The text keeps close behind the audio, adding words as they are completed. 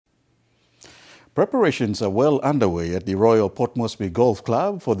Preparations are well underway at the Royal Port Moresby Golf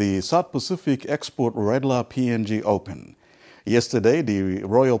Club for the South Pacific Export Redler PNG Open. Yesterday, the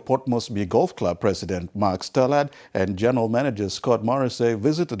Royal Port Moresby Golf Club President Mark Sterlad and General Manager Scott Morrissey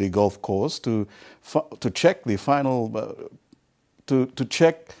visited the golf course to check the final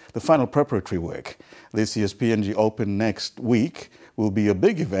preparatory work. This year's PNG Open next week will be a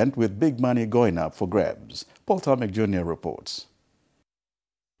big event with big money going up for grabs. Paul Tomic Jr. reports.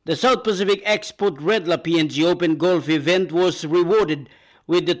 The South Pacific Export Redler PNG Open Golf event was rewarded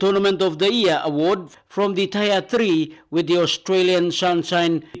with the Tournament of the Year award from the Tier 3 with the Australian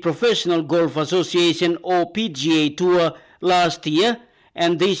Sunshine Professional Golf Association or PGA Tour last year,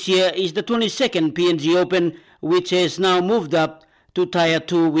 and this year is the 22nd PNG Open, which has now moved up to Tier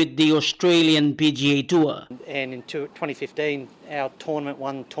 2 with the Australian PGA Tour. And in 2015, our tournament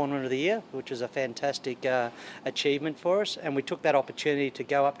won Tournament of the Year, which was a fantastic achievement for us. And we took that opportunity to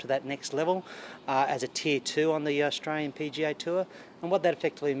go up to that next level as a Tier 2 on the Australian PGA Tour. And what that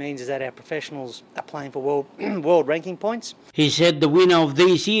effectively means is that our professionals are playing for world ranking points. He said the winner of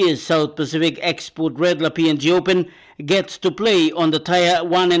this year's South Pacific Export Redler PNG Open gets to play on the Tier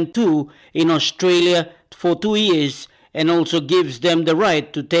 1 and 2 in Australia for 2 years, and also gives them the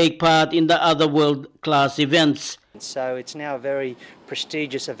right to take part in the other world-class events. So it's now a very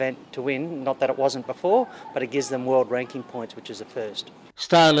prestigious event to win, not that it wasn't before, but it gives them world ranking points, which is a first.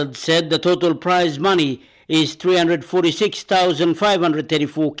 Sterlad said the total prize money is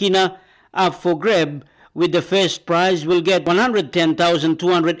 346,534 kina up for grab, with the first prize will get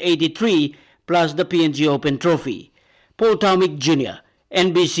 110,283 plus the PNG Open trophy. Paul Tomic Jr.,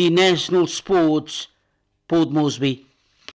 NBC National Sports, Port Moresby.